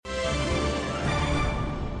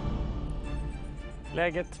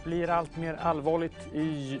Läget blir allt mer allvarligt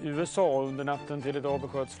i USA. Under natten till idag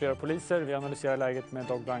besköts flera poliser. Vi analyserar läget med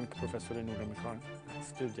Dag Blank, professor i nordamerikanska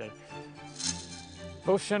studier.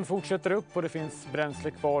 Börsen fortsätter upp och det finns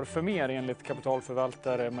bränsle kvar för mer enligt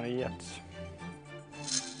kapitalförvaltare Marie Getz.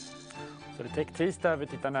 Så det är tech-tisdag. Vi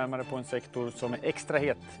tittar närmare på en sektor som är extra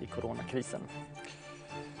het i coronakrisen.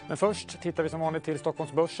 Men först tittar vi som vanligt till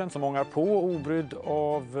Stockholmsbörsen som ångar på obrydd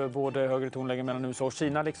av både högre tonläge mellan USA och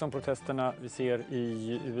Kina liksom protesterna vi ser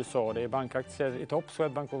i USA. Det är bankaktier i topp.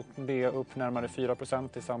 Swedbank och B upp närmare 4%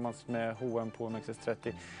 tillsammans med H&M på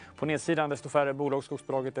OMXS30. På nedsidan desto färre bolag.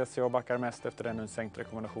 Skogsbolaget SCA backar mest efter en sänkt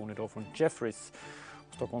rekommendation idag från Jefferies.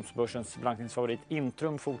 Stockholmsbörsens blankningsfavorit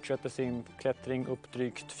Intrum fortsätter sin klättring upp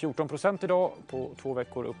drygt 14% idag, på 2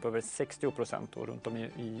 veckor upp över 60%. Och runt om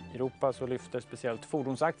i Europa så lyfter speciellt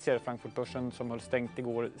fordonsaktier. Frankfurtbörsen som höll stängt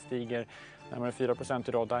igår stiger närmare 4%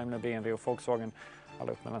 idag. Daimler, BMW och Volkswagen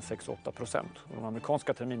alla upp mellan 6 och 8%. Och de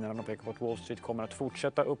amerikanska terminerna pekar på att Wall Street kommer att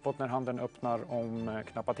fortsätta uppåt när handeln öppnar om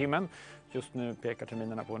knappa timmen. Just nu pekar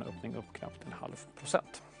terminerna på en öppning upp knappt 0,5%.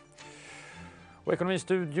 Och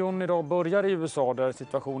Ekonomistudion idag börjar i USA där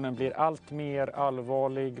situationen blir allt mer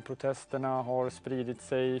allvarlig. Protesterna har spridit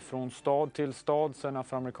sig från stad till stad sedan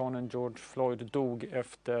afroamerikanen George Floyd dog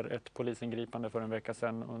efter ett polisingripande för en vecka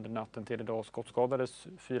sedan. Under natten till idag skottskadades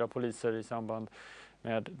 4 poliser i samband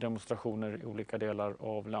med demonstrationer i olika delar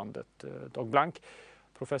av landet. Dag Blank,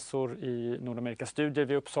 professor i Nordamerikas studier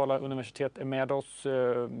vid Uppsala universitet, är med oss.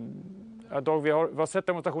 Dag, vi har sett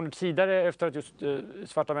demonstrationer tidigare efter att just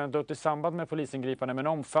svarta män dött i samband med polisingripande, men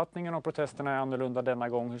omfattningen av protesterna är annorlunda denna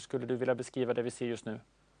gång. Hur skulle du vilja beskriva det vi ser just nu?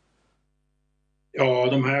 Ja,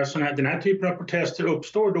 den här typen av protester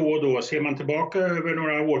uppstår då och då. Ser man tillbaka över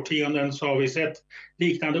några årtionden så har vi sett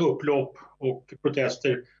liknande upplopp och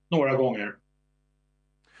protester några gånger.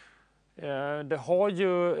 Det har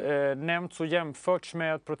ju nämnts och jämförts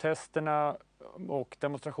med protesterna och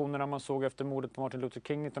demonstrationerna man såg efter mordet på Martin Luther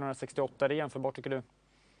King 1968. Är det jämförbart, tycker du?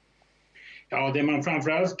 Ja, det man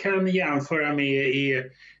framförallt kan jämföra med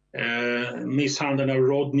är misshandeln av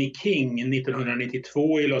Rodney King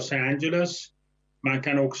 1992 i Los Angeles. Man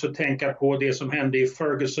kan också tänka på det som hände i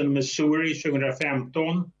Ferguson, Missouri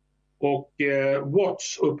 2015 och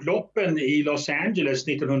Watts-upploppen i Los Angeles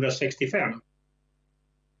 1965.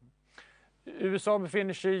 USA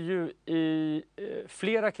befinner sig ju i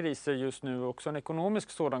flera kriser just nu, också en ekonomisk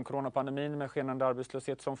sådan, coronapandemin med skenande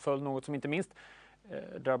arbetslöshet som följd, något som inte minst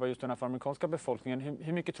drabbar just den afroamerikanska befolkningen.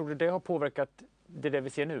 Hur mycket tror du det har påverkat det vi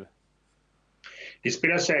ser nu? Det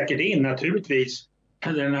spelar säkert in naturligtvis.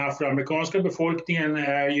 Den afroamerikanska befolkningen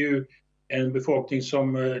är ju en befolkning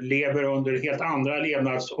som lever under helt andra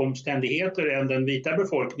levnadsomständigheter än den vita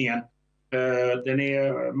befolkningen.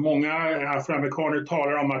 Många afroamerikaner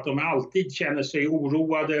talar om att de alltid känner sig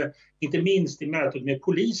oroade, inte minst i mötet med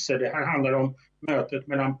poliser. Det här handlar om mötet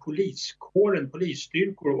mellan poliskåren,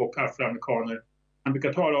 polisstyrkor och afroamerikaner. Man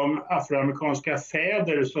brukar tala om afroamerikanska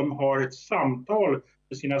fäder som har ett samtal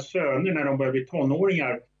med sina söner när de börjar bli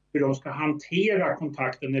tonåringar, hur de ska hantera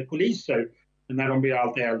kontakten med poliser när de blir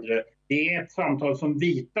allt äldre. Det är ett samtal som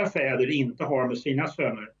vita fäder inte har med sina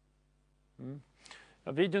söner. Mm.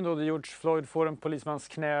 Ja, videon då där George Floyd får en polismans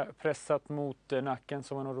knä pressat mot nacken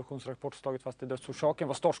som en obduktionsrapport slagit fast i dödsorsaken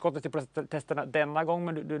var startskottet till protesterna denna gång,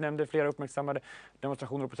 men du nämnde flera uppmärksammade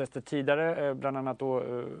demonstrationer och protester tidigare, bland annat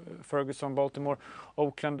då Ferguson, Baltimore,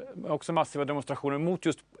 Oakland, också massiva demonstrationer mot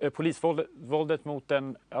just polisvåldet mot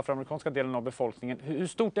den afroamerikanska delen av befolkningen. Hur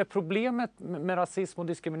stort är problemet med rasism och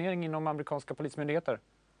diskriminering inom amerikanska polismyndigheter?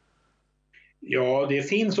 Ja, det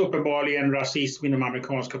finns uppenbarligen rasism inom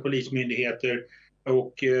amerikanska polismyndigheter.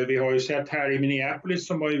 Och vi har ju sett här i Minneapolis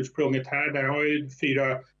som var ursprunget här, där har ju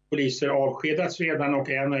 4 poliser avskedats redan och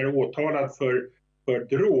en är åtalad för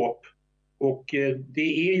dråp. Och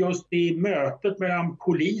det är just i mötet mellan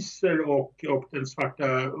poliser och den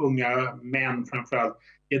svarta unga män framförallt,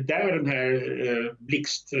 det är där den här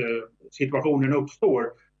blixtsituationen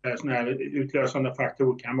uppstår, där sådana här utlösande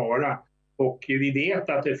faktorer kan vara. Och vi vet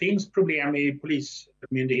att det finns problem i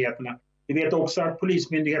polismyndigheterna. Vi vet också att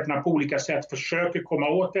polismyndigheterna på olika sätt försöker komma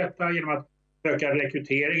åt detta genom att öka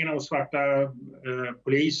rekryteringen av svarta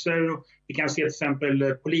poliser. Vi kan se till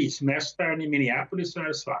exempel polismästaren i Minneapolis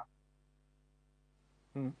är svart.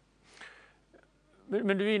 Mm.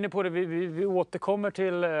 Men du är inne på det, vi återkommer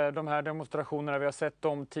till de här demonstrationerna, vi har sett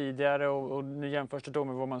dem tidigare och nu jämförs det då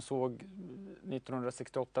med vad man såg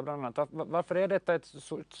 1968 bland annat. Varför är detta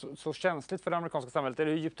så känsligt för det amerikanska samhället? Är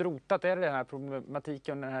det djupt rotat? Är det den här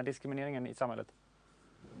problematiken, den här diskrimineringen i samhället?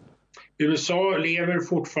 USA lever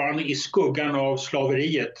fortfarande i skuggan av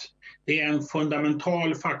slaveriet. Det är en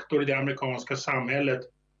fundamental faktor i det amerikanska samhället.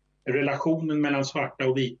 relationen mellan svarta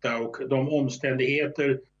och vita och de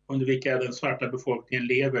omständigheter under vilka den svarta befolkningen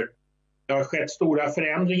lever. Det har skett stora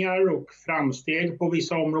förändringar och framsteg på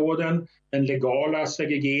vissa områden. Den legala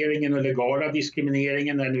segregeringen och legala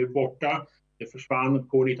diskrimineringen är nu borta. Det försvann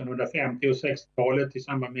på 1950- och 60-talet i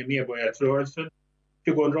samband med medborgarrättsrörelsen.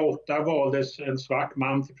 2008 valdes en svart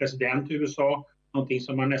man till president i USA, någonting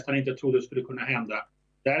som man nästan inte trodde skulle kunna hända.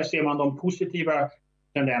 Där ser man de positiva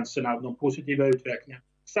tendenserna, de positiva utvecklingen.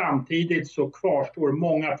 Samtidigt så kvarstår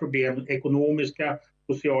många problem, ekonomiska,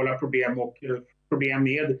 sociala problem och problem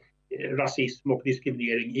med rasism och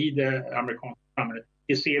diskriminering i det amerikanska samhället.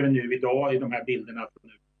 Det ser vi nu idag i de här bilderna.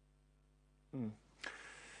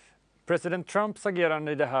 President Trumps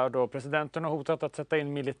agerande i det här då, presidenten har hotat att sätta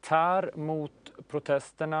in militär mot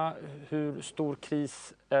protesterna. Hur stor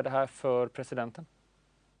kris är det här för presidenten?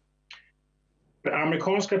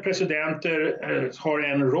 Amerikanska presidenter har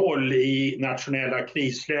en roll i nationella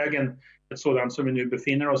krislägen, ett sådant som vi nu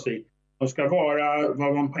befinner oss i. De ska vara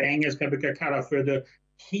vad man på engelska brukar kalla för the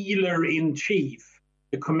healer in chief.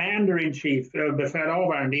 The commander in chief,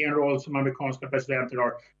 befälhavaren, det är en roll som amerikanska presidenter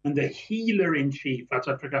har. Men the healer in chief,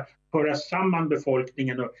 alltså att försöka föra samman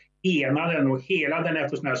befolkningen och ena den och hela den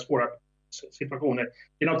efter sådana här svåra situationer.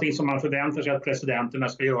 Det är någonting som man förväntar sig att presidenterna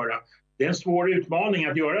ska göra. Det är en svår utmaning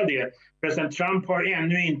att göra det. President Trump har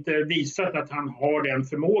ännu inte visat att han har den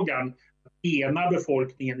förmågan att ena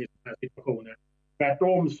befolkningen i sådana här situationer.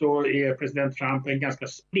 Tvärtom så är president Trump en ganska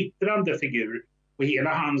splittrande figur. Och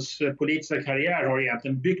hela hans politiska karriär har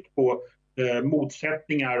egentligen byggt på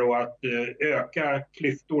motsättningar och att öka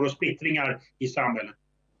klyftor och splittringar i samhället.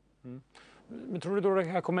 Men tror du då det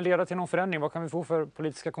här kommer leda till någon förändring? Vad kan vi få för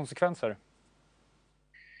politiska konsekvenser?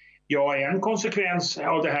 Ja, en konsekvens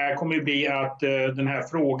av det här kommer att bli att den här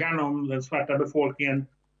frågan om den svarta befolkningens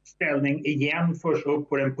ställning igen förs upp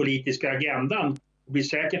på den politiska agendan. Det blir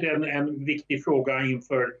säkert en viktig fråga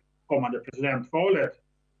inför kommande presidentvalet.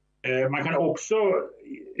 Man kan också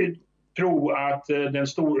tro att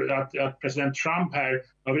att president Trump här,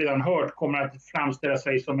 har vi redan hört, kommer att framställa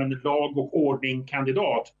sig som en lag- och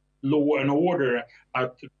ordning-kandidat. Law and order,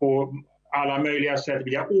 att på alla möjliga sätt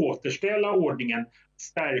vilja återställa ordningen,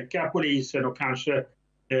 stärka polisen och kanske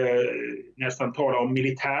nästan tala om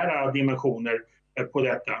militära dimensioner på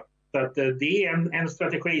detta. Så att det är en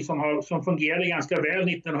strategi som fungerade ganska väl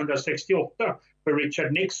 1968 för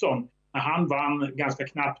Richard Nixon, när han vann ganska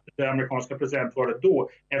knappt det amerikanska presidentvalet då,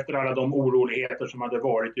 efter alla de oroligheter som hade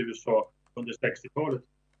varit i USA under 60-talet.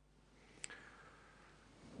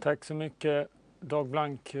 Tack så mycket Dag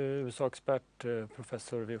Blank, USA-expert,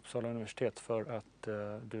 professor vid Uppsala universitet, för att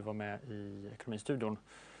du var med i Ekonomistudion.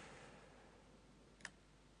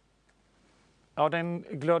 Ja, den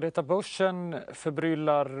glödheta börsen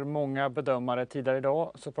förbryllar många bedömare. Tidigare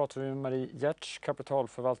idag så pratade vi med Marie Giertz,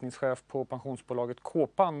 kapitalförvaltningschef på pensionsbolaget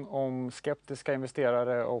Kåpan, om skeptiska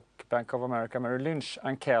investerare och Bank of America Merrill Lynch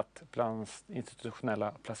enkät bland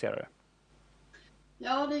institutionella placerare.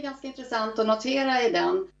 Ja, det är ganska intressant att notera i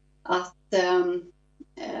den att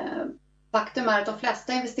faktum är att de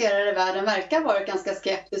flesta investerare i världen verkar vara ganska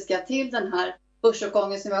skeptiska till den här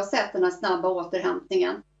börsuppgången som vi har sett, den här snabba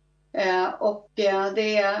återhämtningen. Och det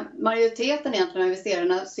är majoriteten egentligen av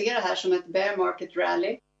investerarna ser det här som ett bear market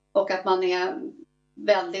rally, och att man är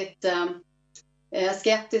väldigt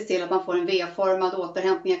skeptisk till att man får en V-formad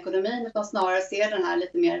återhämtning i ekonomin, utan snarare ser den här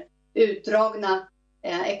lite mer utdragna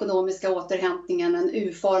ekonomiska återhämtningen, en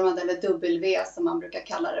U-formad eller W som man brukar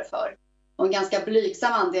kalla det för. Och en ganska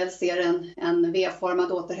blygsam andel ser en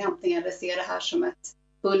V-formad återhämtning eller ser det här som ett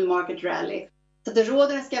bull market rally. Så det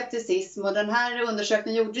råder en skepticism, och den här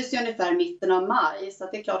undersökningen gjordes ju ungefär mitten av maj, så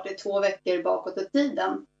det är klart det är 2 veckor bakåt i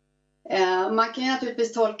tiden. Man kan ju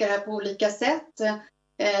naturligtvis tolka det här på olika sätt.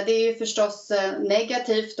 Det är ju förstås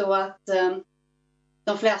negativt då att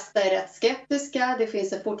de flesta är rätt skeptiska. Det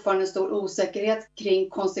finns fortfarande en stor osäkerhet kring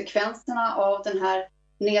konsekvenserna av den här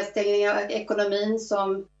nedstängningen av ekonomin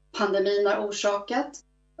som pandemin har orsakat,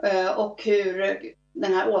 och hur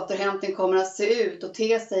den här återhämtningen kommer att se ut och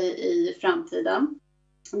te sig i framtiden.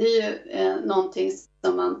 Det är ju någonting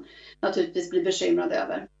som man naturligtvis blir bekymrad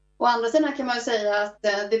över. Å andra sidan kan man ju säga att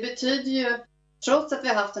det betyder ju, trots att vi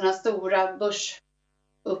har haft den här stora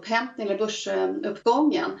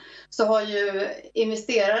börsuppgången, så har ju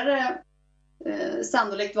investerare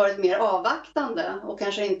sannolikt varit mer avvaktande och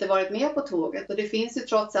kanske inte varit med på tåget. Och det finns ju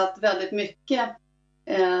trots allt väldigt mycket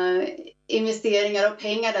investeringar och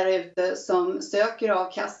pengar där ute som söker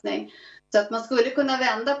avkastning. Så att man skulle kunna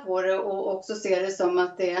vända på det och också se det som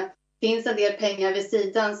att det finns en del pengar vid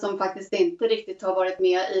sidan som faktiskt inte riktigt har varit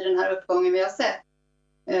med i den här uppgången vi har sett.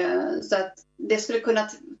 Så att det skulle kunna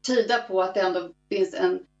tyda på att det ändå finns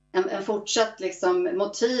en en fortsatt liksom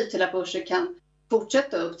motiv till att börsen kan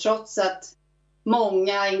fortsätta upp trots att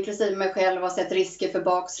många, inklusive mig själv, har sett risker för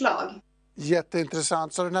bakslag.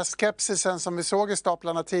 Jätteintressant. Så den här skepsisen som vi såg i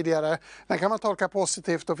staplarna tidigare, den kan man tolka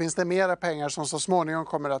positivt. Då finns det mera pengar som så småningom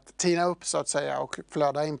kommer att tina upp så att säga och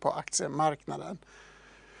flöda in på aktiemarknaden.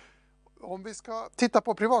 Om vi ska titta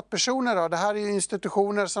på privatpersoner då, det här är ju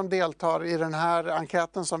institutioner som deltar i den här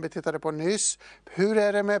enkäten som vi tittade på nyss. Hur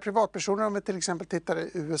är det med privatpersoner om vi till exempel tittar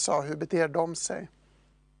i USA, hur beter de sig?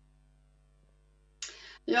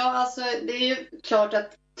 Ja, alltså det är ju klart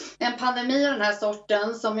att en pandemi av den här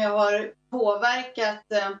sorten som ju har påverkat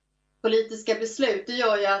politiska beslut, det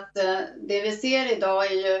gör ju att det vi ser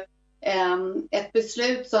idag är ju ett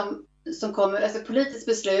beslut som kommer, alltså politiskt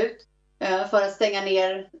beslut för att stänga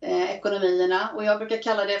ner ekonomierna. Och jag brukar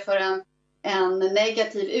kalla det för en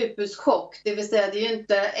negativ utbudschock. Det vill säga det är ju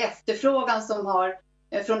inte efterfrågan som har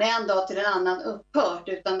från en dag till en annan upphört,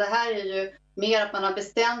 utan det här är ju mer att man har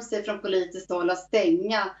bestämt sig från politiskt håll att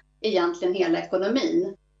stänga egentligen hela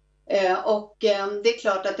ekonomin. Och det är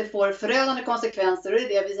klart att det får förödande konsekvenser och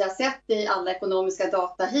det är det vi har sett i alla ekonomiska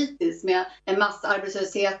data hittills med en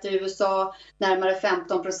massarbetslöshet i USA, närmare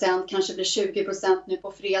 15%, kanske blir 20% nu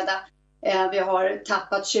på fredag. Vi har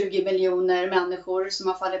tappat 20 miljoner människor som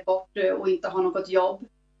har fallit bort och inte har något jobb.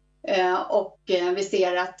 Och vi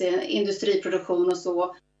ser att industriproduktion och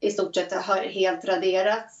så i stort sett har helt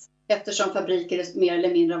raderats eftersom fabriker mer eller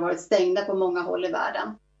mindre har varit stängda på många håll i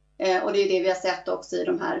världen. Och det är det vi har sett också i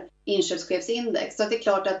de här inköpschefsindex. Så det är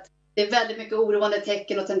klart att det är väldigt mycket oroande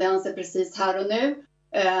tecken och tendenser precis här och nu.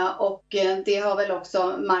 Och det har väl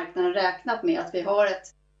också marknaden räknat med att vi har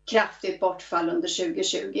ett kraftigt bortfall under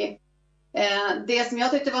 2020. Det som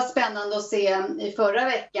jag tyckte var spännande att se i förra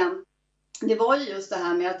veckan, det var ju just det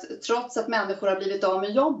här med att trots att människor har blivit av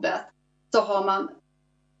med jobbet så har man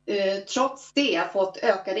trots det fått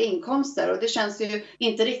ökade inkomster och det känns ju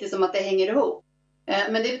inte riktigt som att det hänger ihop.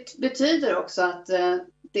 Men det betyder också att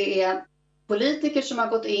det är politiker som har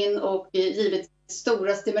gått in och givit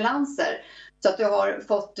stora stimulanser. Så att du har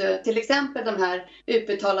fått till exempel de här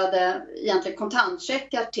utbetalade egentligen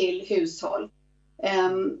kontantcheckar till hushåll.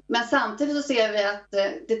 Men samtidigt så ser vi att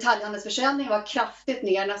detaljhandelsförsäljningen var kraftigt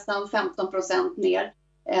ner, nästan 15% ner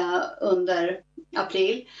under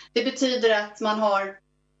april. Det betyder att man har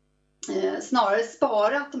snarare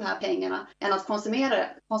sparat de här pengarna än att konsumera.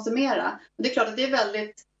 Och det är klart att det är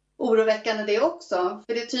väldigt oroväckande det också.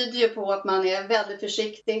 För det tyder ju på att man är väldigt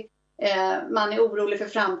försiktig. Man är orolig för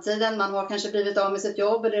framtiden. Man har kanske blivit av med sitt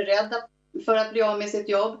jobb eller är rädd för att bli av med sitt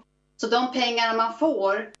jobb. Så de pengarna man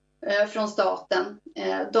får från staten,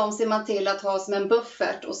 de ser man till att ha som en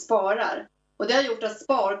buffert och sparar. Och det har gjort att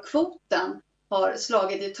sparkvoten har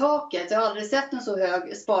slagit i taket. Jag har aldrig sett en så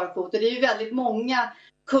hög sparkvot. Och det är ju väldigt många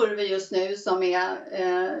kurvor just nu som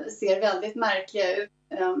ser väldigt märkliga ut.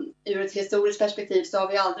 Ur ett historiskt perspektiv så har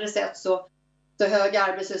vi aldrig sett så hög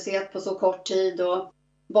arbetslöshet på så kort tid och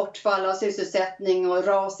bortfall av sysselsättning och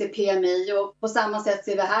ras i PMI. Och på samma sätt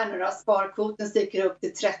ser vi här nu att sparkvoten sticker upp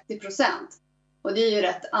till 30%. Och det är ju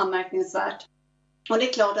rätt anmärkningsvärt. Och det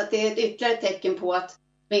är klart att det är ett ytterligare tecken på att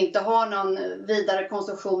vi inte har någon vidare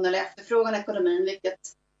konsumtion eller efterfrågan i ekonomin, vilket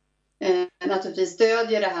naturligtvis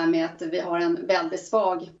stödjer det här med att vi har en väldigt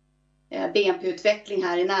svag BNP-utveckling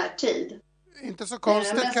här i närtid. Inte så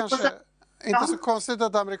konstigt Inte så konstigt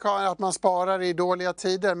att man sparar i dåliga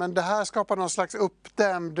tider, men det här skapar någon slags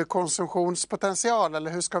uppdämd konsumtionspotential,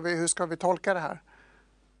 eller hur ska vi tolka det här?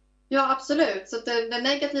 Ja, absolut. Så den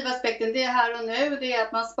negativa aspekten det är här och nu, det är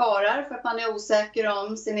att man sparar för att man är osäker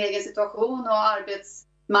om sin egen situation och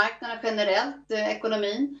arbetsmarknaden generellt,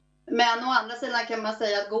 ekonomin. Men å andra sidan kan man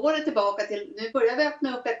säga att går det tillbaka till, nu börjar vi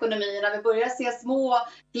öppna upp ekonomierna, vi börjar se små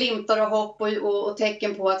glimtar och hopp och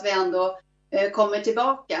tecken på att vi ändå kommer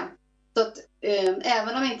tillbaka. Så att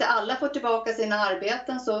även om inte alla får tillbaka sina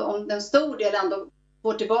arbeten, så om en stor del ändå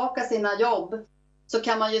får tillbaka sina jobb, så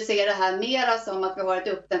kan man ju se det här mera som att vi har ett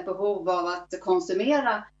uppdämt behov av att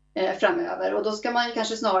konsumera framöver. Och då ska man ju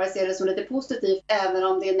kanske snarare se det som lite positivt, även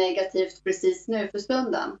om det är negativt precis nu för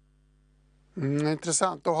stunden.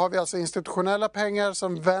 Intressant. Då har vi alltså institutionella pengar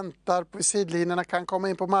som väntar på sidlinjerna, kan komma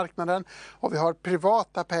in på marknaden, och vi har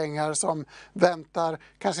privata pengar som väntar,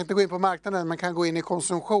 kanske inte gå in på marknaden men kan gå in i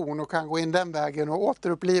konsumtion och kan gå in den vägen och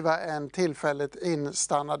återuppliva en tillfälligt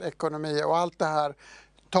instannad ekonomi. Och allt det här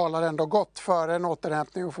talar ändå gott för en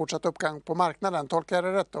återhämtning och fortsatt uppgång på marknaden. Tolkar jag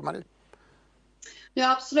det rätt då, Marie?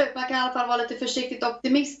 Ja, absolut. Man kan i alla fall vara lite försiktigt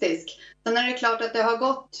optimistisk. Sen är det klart att det har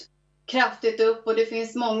gått kraftigt upp och det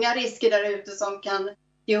finns många risker där ute som kan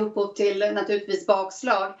ge upphov till naturligtvis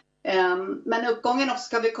bakslag. Men uppgången också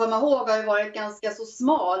ska vi komma ihåg har ju varit ganska så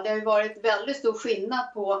smal. Det har ju varit väldigt stor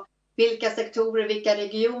skillnad på vilka sektorer, vilka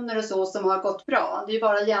regioner och så som har gått bra. Det är ju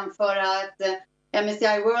bara att jämföra ett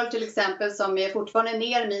MSCI World till exempel som är fortfarande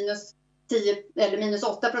ner minus 10 eller minus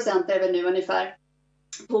 8% är det nu ungefär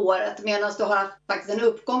på året. Medan du har haft faktiskt en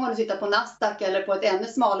uppgång om du tittar på Nasdaq eller på ett ännu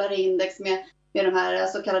smalare index med de här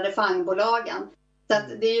så kallade fangbolagen. Så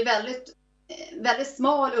att det är ju väldigt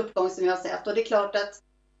smal uppgång som vi har sett. Och det är klart att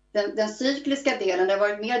den cykliska delen det har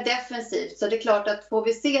varit mer defensivt. Så det är klart att får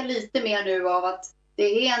vi se lite mer nu av att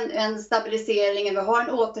det är en stabilisering, vi har en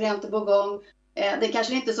återhämtning på gång. Det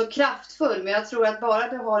kanske inte är så kraftfull, men jag tror att bara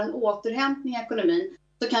du har en återhämtning i ekonomin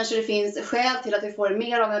så kanske det finns skäl till att vi får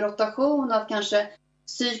mer av en rotation och att kanske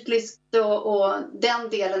cykliskt och den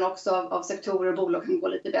delen också av sektorer och bolag kan gå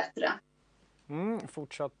lite bättre.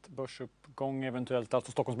 Fortsatt börsuppgång eventuellt.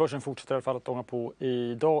 Alltså Stockholmsbörsen fortsätter i alla fall att ånga på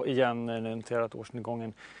idag igen. Noterar att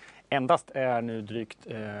årsnedgången endast är nu drygt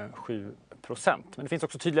 7%. Men det finns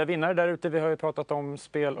också tydliga vinnare där ute. Vi har ju pratat om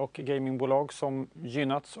spel- och gamingbolag som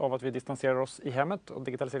gynnats av att vi distanserar oss i hemmet. Och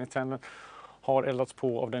digitaliseringstrenden har eldats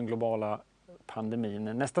på av den globala pandemin.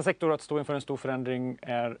 Nästa sektor att stå inför en stor förändring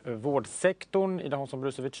är vårdsektorn. Ida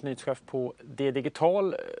Hansson-Brusovic, nyhetschef på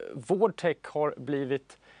D-Digital. Vårdtech har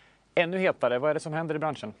blivit ännu hetare. Vad är det som händer i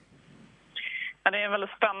branschen? Ja, det är en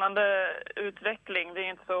väldigt spännande utveckling. Det är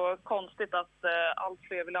inte så konstigt att allt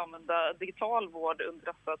fler vill använda digital vård under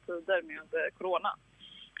dessa tider med corona.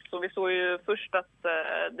 Så vi såg ju först att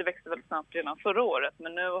det växte väldigt snabbt redan förra året,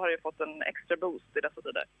 men nu har det fått en extra boost i dessa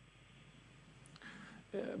tider.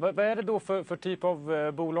 Vad är det då för typ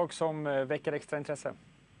av bolag som väcker extra intresse?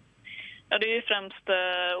 Ja, det är ju främst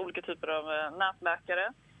olika typer av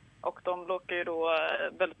nätläkare. Och de lockar ju då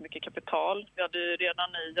väldigt mycket kapital. Vi hade ju redan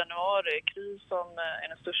i januari Kry som är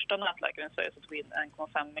den största nätläkaren i Sverige som tog in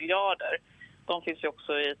 1,5 miljarder. De finns ju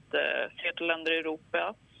också i ett flertal länder i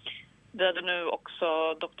Europa. Vi hade nu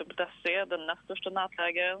också Doktor.se, den näst största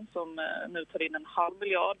nätläkaren som nu tar in 0,5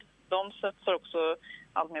 miljard. De satsar också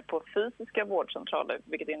allt mer på fysiska vårdcentraler,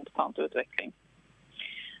 vilket är en intressant utveckling.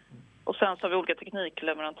 Och sen så har vi olika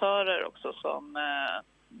teknikleverantörer också som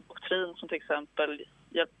Doktrin som till exempel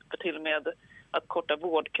hjälper till med att korta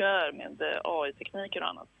vårdköer med AI-tekniker och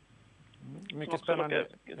annat. Mycket spännande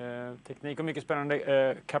teknik och mycket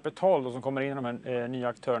spännande kapital då som kommer in i de här nya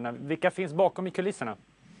aktörerna. Vilka finns bakom i kulisserna?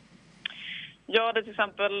 Ja, det är till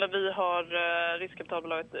exempel vi har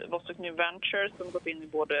riskkapitalbolaget Vostok New Ventures som gått in i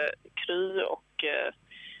både Kry och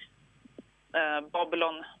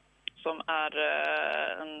Babylon som är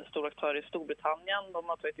en stor aktör i Storbritannien. De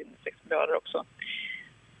har tagit in 6 miljarder också.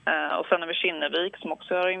 Och sen har vi Kinnevik som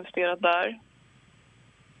också har investerat där.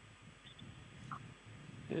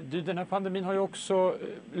 Den här pandemin har ju också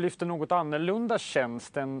lyft en något annorlunda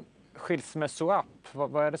tjänst, en skilsmässoapp.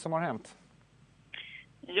 Vad är det som har hänt?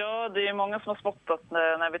 Ja, det är många som har spottat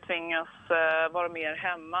när vi tvingas vara mer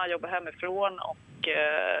hemma, jobba hemifrån och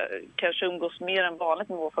kanske umgås mer än vanligt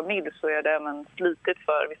med vår familj, så är det även slitigt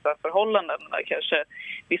för vissa förhållanden, kanske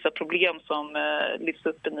vissa problem som lyfts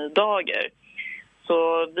upp i ny dagar.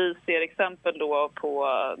 Så vi ser exempel då på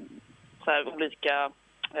så här olika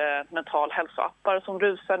mental hälsoappar som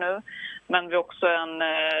rusar nu. Men vi har också en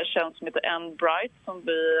tjänst som heter Endbright som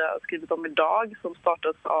vi har skrivit om idag som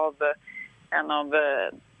startats av en av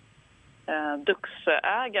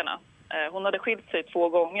Dux-ägarna. Hon hade skilt sig 2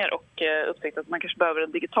 gånger och upptäckt att man kanske behöver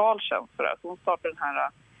en digital tjänst för det. Så hon startade den här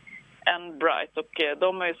Endbright och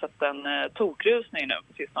de har ju sett en tokrusning nu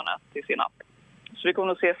på sistone till sin app. Så vi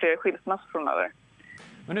kommer att se fler skilsmässor framöver.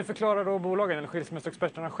 Men hur förklarar då bolagen eller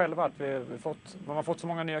skilsmässoexperterna själva att man har fått så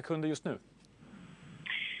många nya kunder just nu?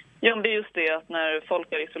 Ja, det är just det att när folk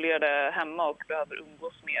är isolerade hemma och behöver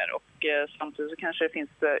umgås mer och samtidigt så kanske det finns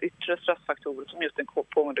yttre stressfaktorer som just den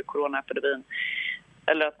pågående coronaepidemin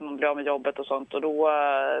eller att man blir av med jobbet och sånt och då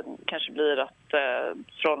kanske blir att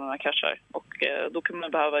förhållandena kraschar och då kan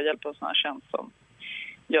man behöva hjälp av en sån här tjänst som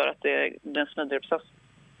gör att det blir en smidigare process.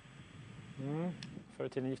 Förr i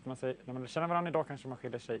tiden gifter man sig när man känner varandra, idag kanske man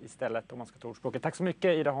skiljer sig istället om man ska ta ordspråket. Tack så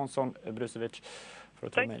mycket Ida Hansson-Brusovic för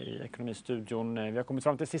att ta med i Ekonomistudion. Vi har kommit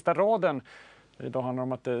fram till sista raden. Idag handlar det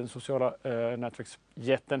om att den sociala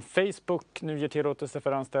nätverksjätten Facebook nu ger tillåtelse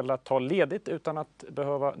för anställda att ta ledigt utan att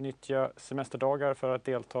behöva nyttja semesterdagar för att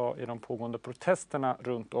delta i de pågående protesterna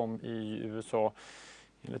runt om i USA.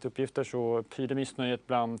 Enligt uppgifter så pyder missnöjet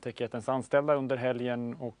bland techjättens anställda under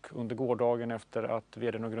helgen och under gårdagen efter att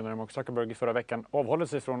vd:n och grundaren Mark Zuckerberg i förra veckan avhåller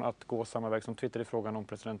sig från att gå samma väg som Twitter i frågan om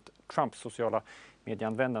president Trumps sociala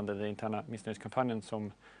medieanvändande. Den interna missnöjeskampanjen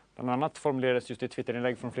som Bland annat formulerades just i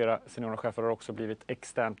Twitterinlägg från flera seniora chefer har också blivit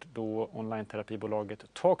externt då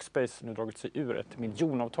online-terapibolaget Talkspace nu dragit sig ur ett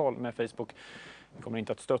miljonavtal med Facebook. Vi kommer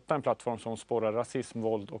inte att stötta en plattform som spårar rasism,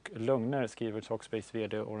 våld och lögner, skriver Talkspace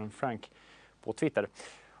vd Oren Frank på Twitter.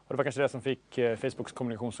 Och det var kanske det som fick Facebooks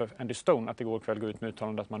kommunikationschef Andy Stone att igår kväll gå ut med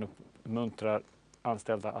uttalande att man uppmuntrar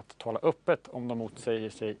anställda att tala öppet om de motsäger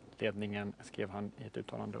sig ledningen, skrev han i ett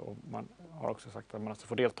uttalande. Och man har också sagt att man alltså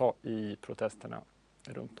får delta i protesterna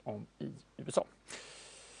runt om i USA.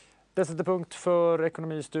 Det sätter punkt för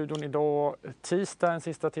Ekonomistudion idag. Tisdag, en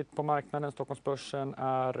sista titt på marknaden. Stockholmsbörsen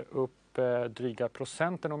är upp dryga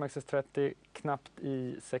procenten om OMXS30, knappt i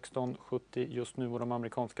 1670 just nu och de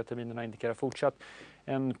amerikanska terminerna indikerar fortsatt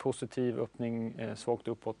en positiv öppning, svagt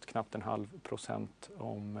uppåt, knappt 0,5%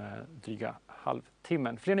 om dryga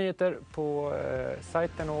halvtimmen. Fler nyheter på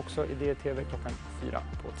sajten och också i DTV klockan 4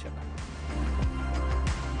 på Tjända.